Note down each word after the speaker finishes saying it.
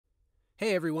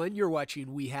Hey everyone, you're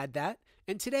watching We Had That,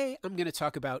 and today I'm going to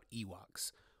talk about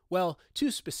Ewoks. Well,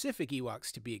 two specific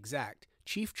Ewoks to be exact,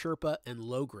 Chief Chirpa and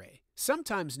Logray,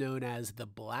 sometimes known as the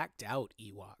Blacked Out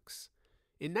Ewoks.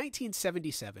 In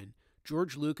 1977,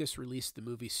 George Lucas released the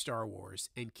movie Star Wars,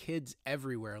 and kids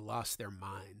everywhere lost their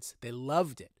minds. They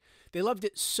loved it. They loved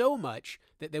it so much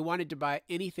that they wanted to buy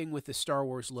anything with the Star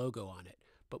Wars logo on it.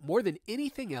 But more than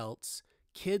anything else,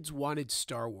 kids wanted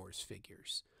Star Wars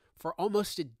figures. For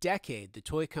almost a decade, the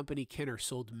toy company Kenner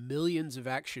sold millions of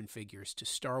action figures to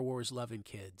Star Wars-loving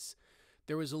kids.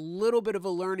 There was a little bit of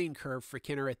a learning curve for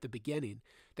Kenner at the beginning.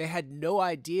 They had no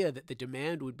idea that the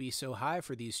demand would be so high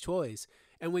for these toys,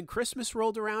 and when Christmas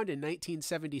rolled around in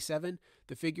 1977,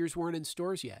 the figures weren't in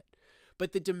stores yet.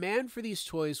 But the demand for these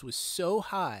toys was so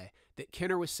high that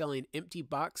Kenner was selling empty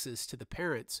boxes to the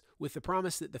parents with the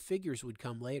promise that the figures would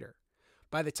come later.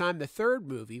 By the time the third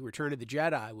movie, Return of the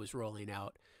Jedi, was rolling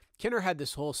out, Kenner had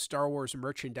this whole Star Wars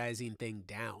merchandising thing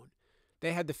down.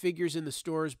 They had the figures in the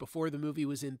stores before the movie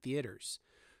was in theaters.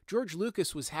 George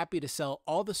Lucas was happy to sell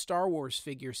all the Star Wars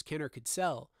figures Kenner could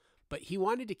sell, but he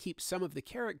wanted to keep some of the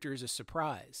characters a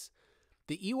surprise.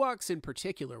 The Ewoks in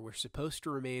particular were supposed to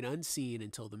remain unseen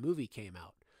until the movie came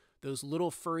out. Those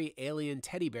little furry alien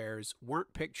teddy bears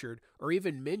weren't pictured or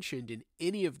even mentioned in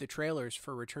any of the trailers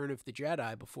for Return of the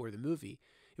Jedi before the movie.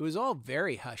 It was all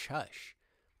very hush-hush.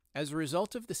 As a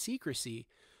result of the secrecy,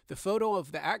 the photo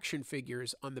of the action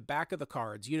figures on the back of the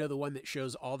cards, you know, the one that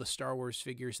shows all the Star Wars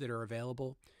figures that are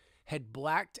available, had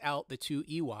blacked out the two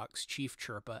Ewoks, Chief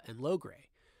Chirpa and Logray.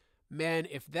 Man,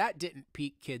 if that didn't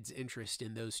pique kids' interest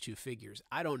in those two figures,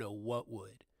 I don't know what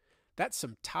would. That's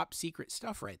some top secret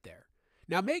stuff right there.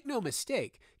 Now, make no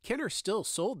mistake, Kenner still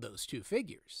sold those two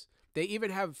figures. They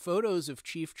even have photos of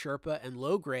Chief Chirpa and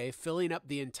Logray filling up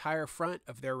the entire front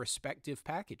of their respective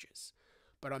packages.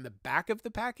 But on the back of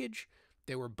the package,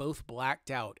 they were both blacked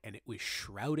out and it was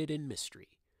shrouded in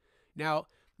mystery. Now,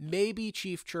 maybe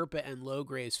Chief Chirpa and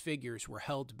Logray's figures were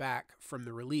held back from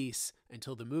the release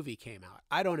until the movie came out.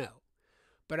 I don't know.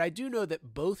 But I do know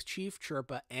that both Chief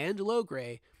Chirpa and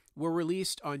Logray were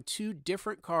released on two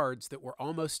different cards that were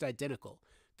almost identical.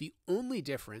 The only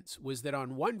difference was that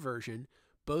on one version,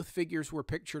 both figures were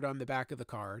pictured on the back of the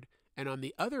card, and on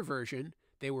the other version,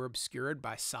 they were obscured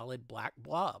by solid black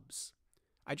blobs.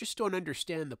 I just don't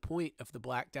understand the point of the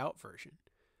blacked out version.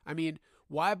 I mean,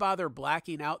 why bother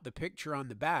blacking out the picture on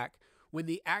the back when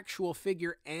the actual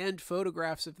figure and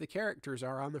photographs of the characters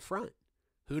are on the front?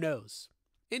 Who knows?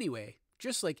 Anyway,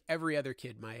 just like every other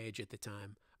kid my age at the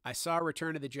time, I saw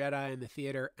Return of the Jedi in the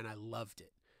theater and I loved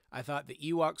it. I thought the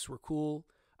Ewoks were cool.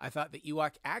 I thought the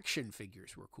Ewok action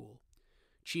figures were cool.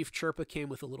 Chief Chirpa came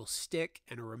with a little stick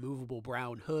and a removable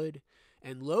brown hood,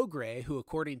 and Logray, who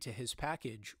according to his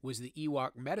package was the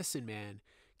Ewok medicine man,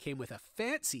 came with a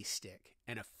fancy stick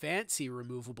and a fancy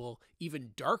removable,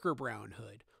 even darker brown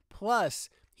hood. Plus,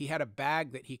 he had a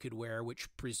bag that he could wear which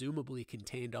presumably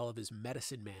contained all of his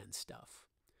medicine man stuff.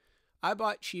 I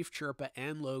bought Chief Chirpa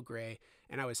and Logray,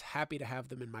 and I was happy to have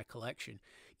them in my collection,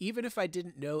 even if I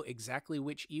didn't know exactly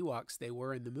which Ewoks they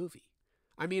were in the movie.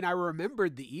 I mean, I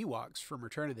remembered the Ewoks from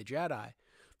Return of the Jedi,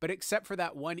 but except for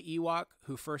that one Ewok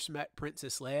who first met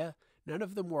Princess Leia, none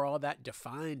of them were all that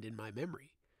defined in my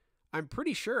memory. I'm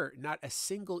pretty sure not a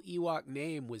single Ewok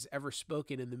name was ever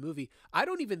spoken in the movie. I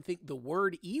don't even think the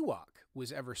word Ewok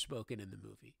was ever spoken in the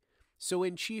movie. So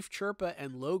when Chief Chirpa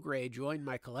and Logray joined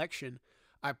my collection,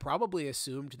 I probably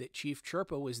assumed that Chief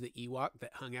Chirpa was the Ewok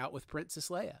that hung out with Princess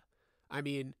Leia. I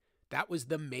mean, that was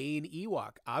the main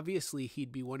Ewok. Obviously,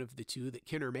 he'd be one of the two that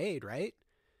Kenner made, right?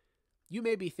 You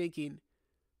may be thinking,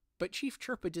 but Chief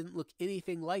Chirpa didn't look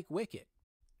anything like Wicket.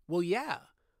 Well, yeah,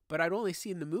 but I'd only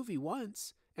seen the movie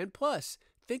once. And plus,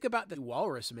 think about the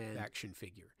Walrus Man action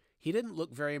figure. He didn't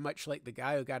look very much like the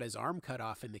guy who got his arm cut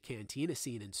off in the cantina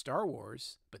scene in Star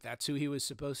Wars, but that's who he was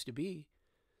supposed to be.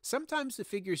 Sometimes the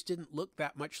figures didn't look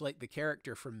that much like the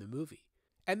character from the movie.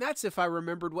 And that's if I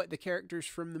remembered what the characters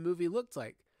from the movie looked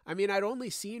like. I mean, I'd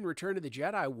only seen Return of the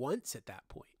Jedi once at that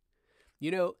point. You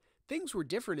know, things were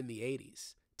different in the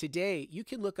 80s. Today, you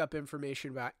can look up information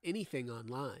about anything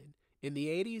online. In the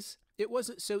 80s, it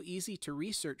wasn't so easy to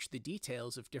research the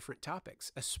details of different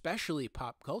topics, especially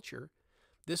pop culture.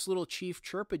 This little Chief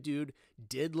Chirpa dude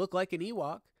did look like an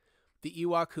Ewok. The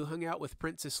Ewok who hung out with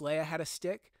Princess Leia had a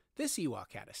stick. This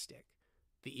Ewok had a stick.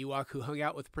 The Ewok who hung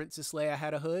out with Princess Leia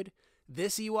had a hood.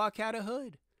 This Ewok had a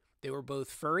hood. They were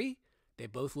both furry. They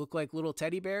both looked like little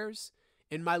teddy bears.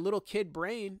 In my little kid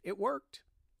brain, it worked.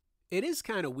 It is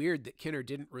kind of weird that Kenner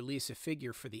didn't release a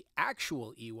figure for the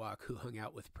actual Ewok who hung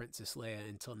out with Princess Leia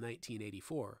until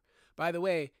 1984. By the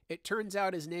way, it turns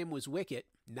out his name was Wicket,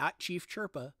 not Chief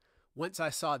Chirpa. Once I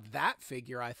saw that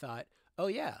figure, I thought, oh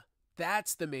yeah,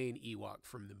 that's the main Ewok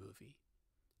from the movie.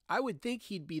 I would think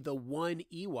he'd be the one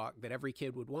Ewok that every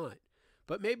kid would want,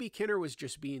 but maybe Kenner was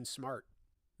just being smart.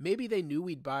 Maybe they knew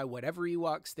we'd buy whatever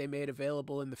Ewoks they made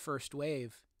available in the first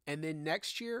wave, and then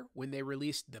next year, when they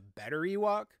released the better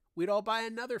Ewok, we'd all buy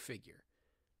another figure.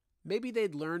 Maybe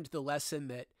they'd learned the lesson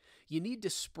that you need to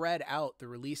spread out the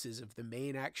releases of the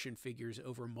main action figures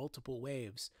over multiple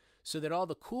waves so that all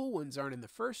the cool ones aren't in the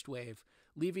first wave,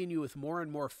 leaving you with more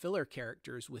and more filler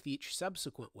characters with each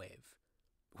subsequent wave.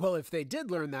 Well, if they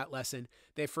did learn that lesson,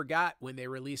 they forgot when they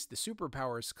released the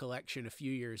Superpowers collection a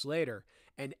few years later,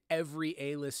 and every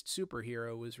A-list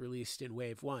superhero was released in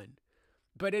Wave 1.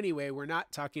 But anyway, we're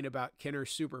not talking about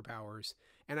Kenner's superpowers,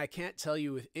 and I can't tell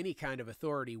you with any kind of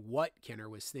authority what Kenner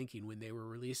was thinking when they were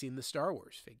releasing the Star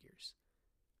Wars figures.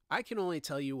 I can only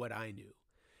tell you what I knew,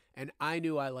 and I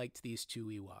knew I liked these two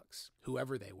Ewoks,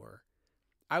 whoever they were.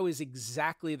 I was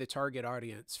exactly the target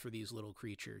audience for these little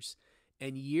creatures,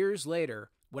 and years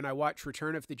later, when I watch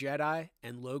Return of the Jedi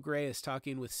and Logray is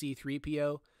talking with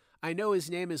C-3PO, I know his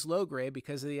name is Logray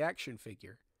because of the action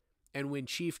figure. And when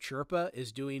Chief Chirpa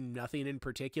is doing nothing in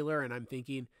particular and I'm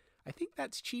thinking, I think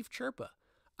that's Chief Chirpa,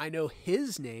 I know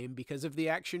his name because of the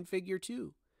action figure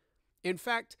too. In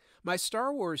fact, my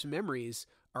Star Wars memories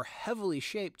are heavily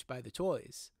shaped by the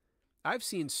toys. I've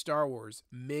seen Star Wars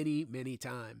many, many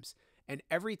times, and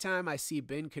every time I see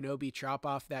Ben Kenobi chop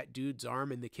off that dude's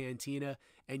arm in the cantina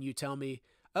and you tell me,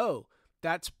 oh,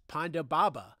 that's Ponda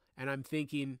Baba, and I'm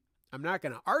thinking, I'm not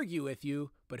going to argue with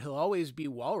you, but he'll always be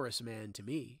Walrus Man to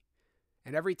me.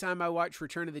 And every time I watch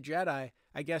Return of the Jedi,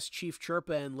 I guess Chief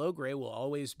Chirpa and Logray will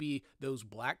always be those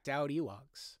blacked out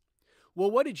Ewoks.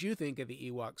 Well, what did you think of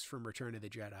the Ewoks from Return of the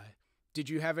Jedi? Did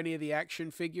you have any of the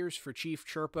action figures for Chief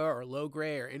Chirpa or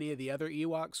Logray or any of the other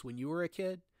Ewoks when you were a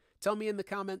kid? Tell me in the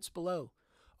comments below.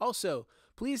 Also,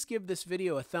 please give this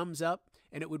video a thumbs up,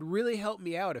 and it would really help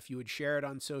me out if you would share it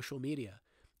on social media.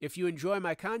 If you enjoy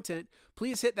my content,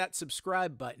 please hit that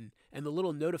subscribe button and the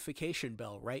little notification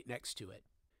bell right next to it.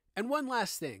 And one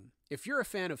last thing, if you're a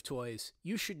fan of toys,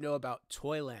 you should know about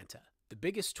ToyLanta, the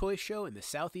biggest toy show in the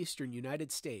southeastern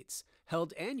United States,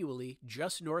 held annually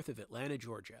just north of Atlanta,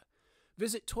 Georgia.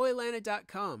 Visit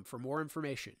ToyLanta.com for more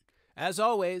information. As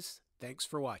always, thanks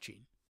for watching.